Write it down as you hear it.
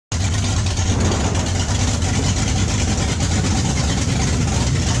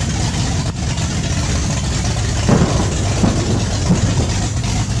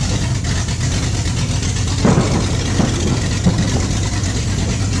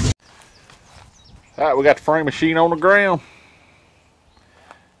Alright, we got the frame machine on the ground.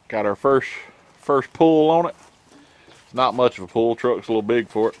 Got our first pull on it. It's not much of a pull, truck's a little big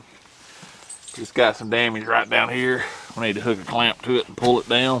for it. Just got some damage right down here. We need to hook a clamp to it and pull it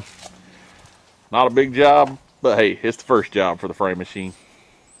down. Not a big job, but hey, it's the first job for the frame machine.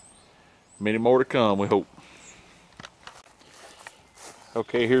 Many more to come, we hope.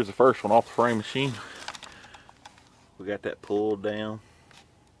 Okay, here's the first one off the frame machine. We got that pulled down.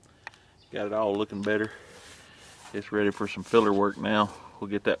 Got it all looking better. It's ready for some filler work now. We'll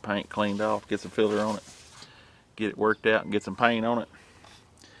get that paint cleaned off, get some filler on it, get it worked out and get some paint on it.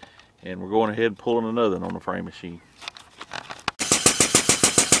 And we're going ahead and pulling another one on the frame machine.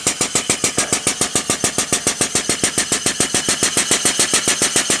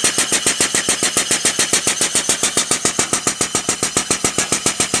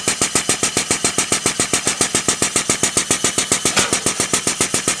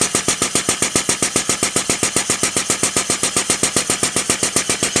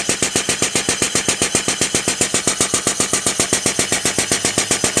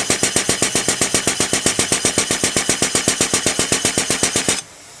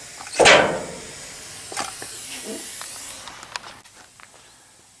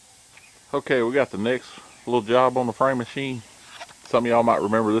 Okay, we got the next little job on the frame machine. Some of y'all might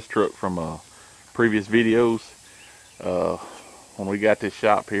remember this truck from previous videos. When we got this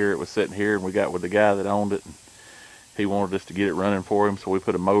shop here, it was sitting here and we got with the guy that owned it. And he wanted us to get it running for him, so we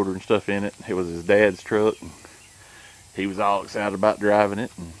put a motor and stuff in it. It was his dad's truck. And he was all excited about driving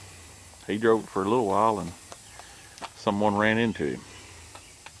it. And he drove it for a little while and someone ran into him.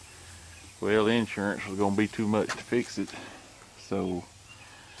 Well, the insurance was going to be too much to fix it. So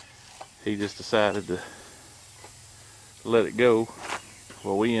he just decided to let it go.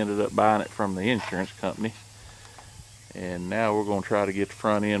 Well, we ended up buying it from the insurance company, and now we're going to try to get the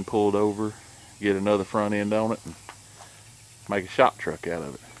front end pulled over, get another front end on it, and make a shop truck out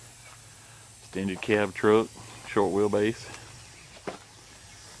of it. Extended cab truck, short wheelbase.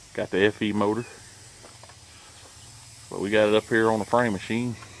 Got the FE motor, but we got it up here on the frame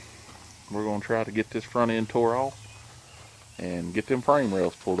machine. We're going to try to get this front end tore off and get them frame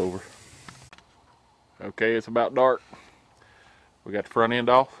rails pulled over. Okay, it's about dark. We got the front end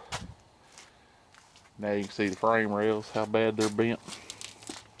off. Now you can see the frame rails, how bad they're bent.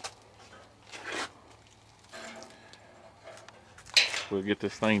 We'll get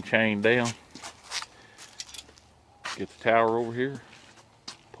this thing chained down. Get the tower over here.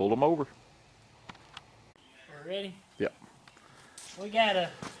 Pull them over. We're ready? Yep. We got a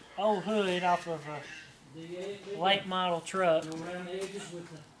old hood off of a late model truck.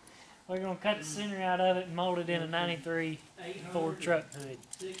 We're going to cut the center out of it and mold it in a 93 Ford truck hood.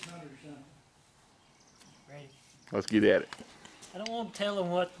 Ready? Let's get at it. I don't want to tell them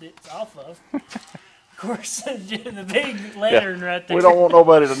what it's off of. Of course, the big lettering right there. We don't want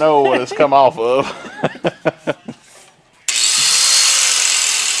nobody to know what it's come off of.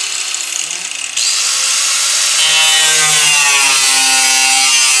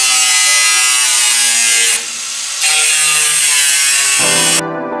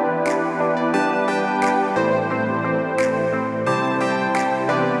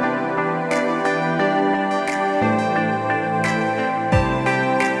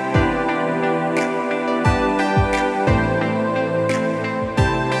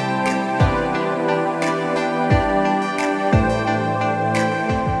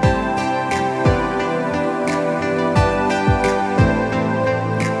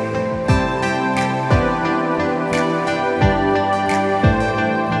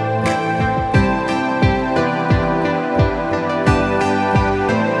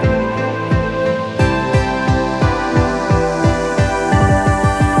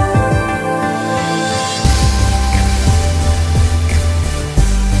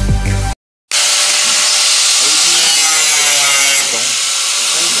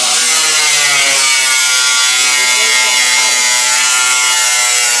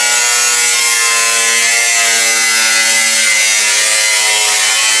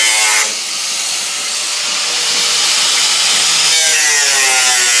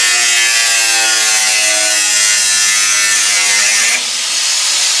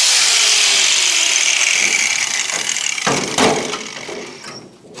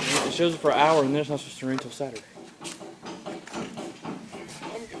 It shows it for an hour and then it's not supposed to rain until Saturday.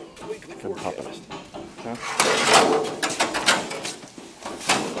 Weekly forecast. Huh?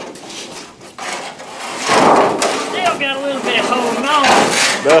 Still got a little bit holding on.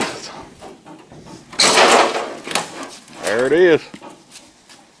 Does. There it is.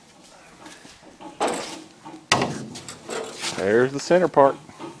 There's the center part.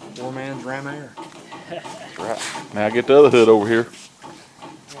 Poor man's Ram Air. That's right. Now get the other hood over here. I'm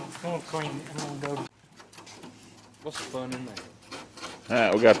gonna clean it. I'm gonna go. What's the fun in there? All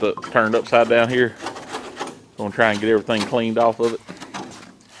right, we got the turned upside down here. Gonna try and get everything cleaned off of it.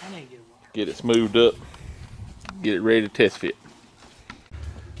 I need to get a wire. Get it smoothed up. Get it ready to test fit.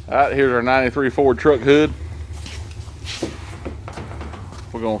 All right, here's our 93 Ford truck hood.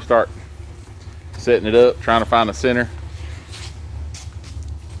 We're gonna start setting it up, trying to find the center,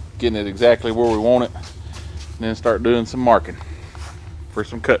 getting it exactly where we want it, and then start doing some marking for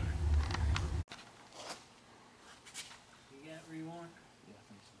some cutting. You got where you want it? Yeah, I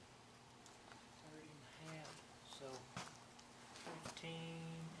think so. 30 and a half. So 15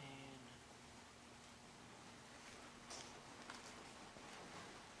 and.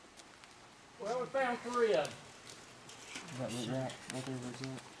 Well, we found 3 of them. Right there, where's that?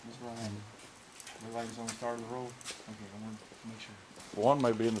 This right hand. We're like it's on the start of the roll. Okay, I want to make sure. One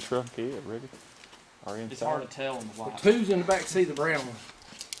may be in the trunk here, ready, or inside. It's hard to tell on the white. Two's in the back seat, the brown one.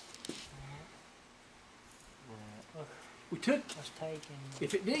 We took, Was taken.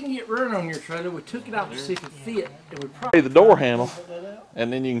 if it didn't get run on your trailer, we took it off to see if it fit. It would probably. The door handle,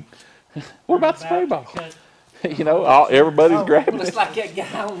 and then you can. What about the spray bottle? You know, everybody's grabbing Well, it's it. like that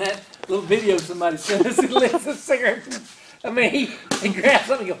guy on that little video somebody sent us. He lit a cigarette. I mean, he grabbed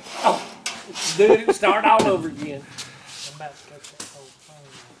something and go, oh, do it and start all over again. I'm about to cut that whole thing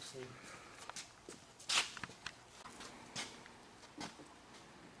off, see.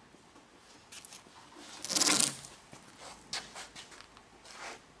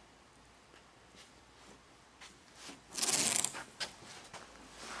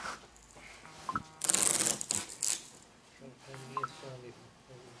 Trying to find this some if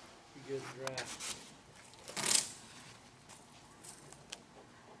you good and dry.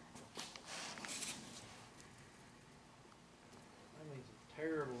 That means a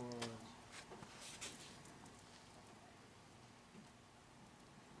terrible runs.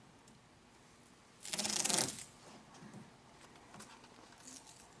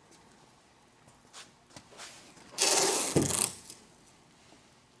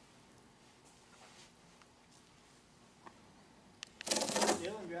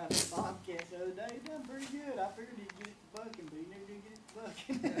 Dylan driving the Bobcat the other day. He done pretty good. I figured he'd get it to bucking, but he never did get it to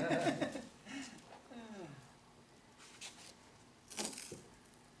bucking.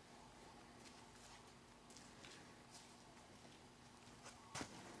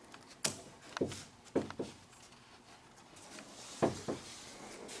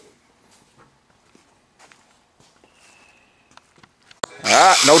 All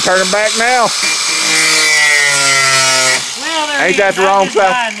right, no turning back now. Well, there Ain't is. that the I wrong just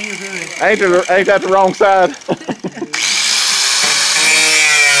side? buy a new hood. Ain't that the wrong side?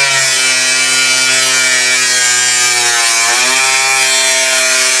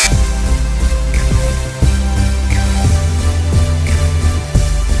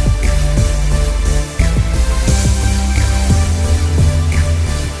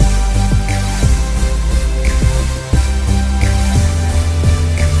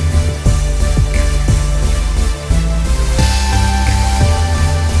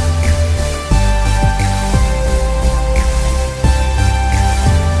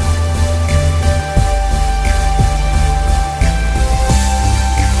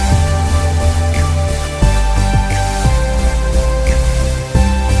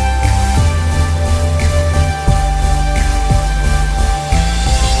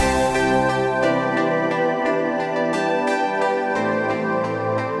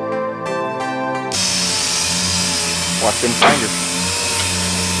 Watch them fingers.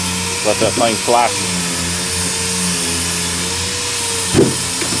 Let that thing fly.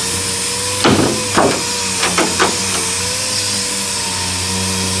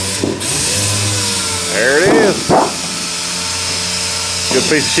 There it is. Good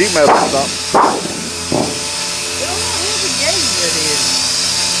piece of sheet metal or something. Here's a gauge that is.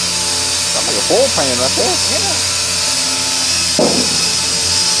 Sounds like a foil pan right there. Yeah.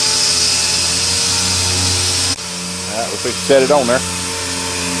 All right, we'll fix to set it on there.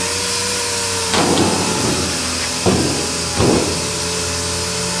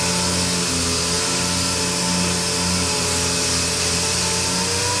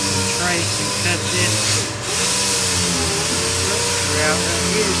 Trace and cut this structure out right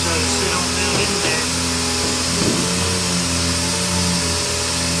here so it's sit on down in there.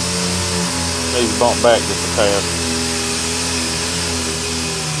 Needs to bump back just a tad.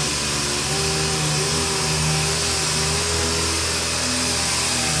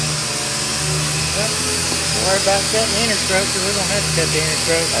 Don't worry about cutting the inner structure. We're gonna have to cut the inner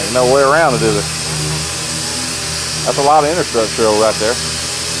structure. Ain't no way around it, is there? That's a lot of inner structure right there.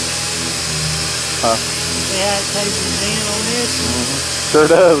 See how it tapers in on this? Sure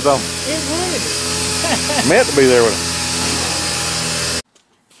does, don't It would. it? Meant to be there with it.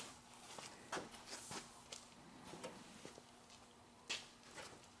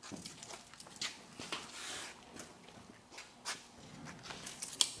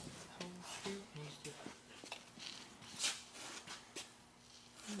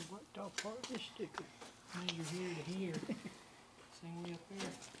 What top part of this sticker? Measure here to here. See me up there?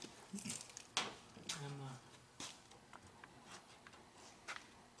 I'm,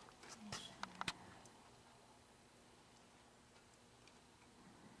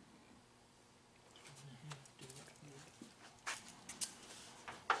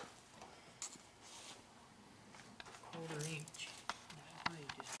 quarter inch. That way,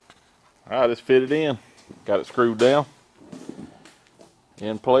 just All right, let's fit it in. Got it screwed down.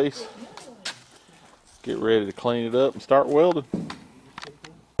 In place. Get ready to clean it up and start welding.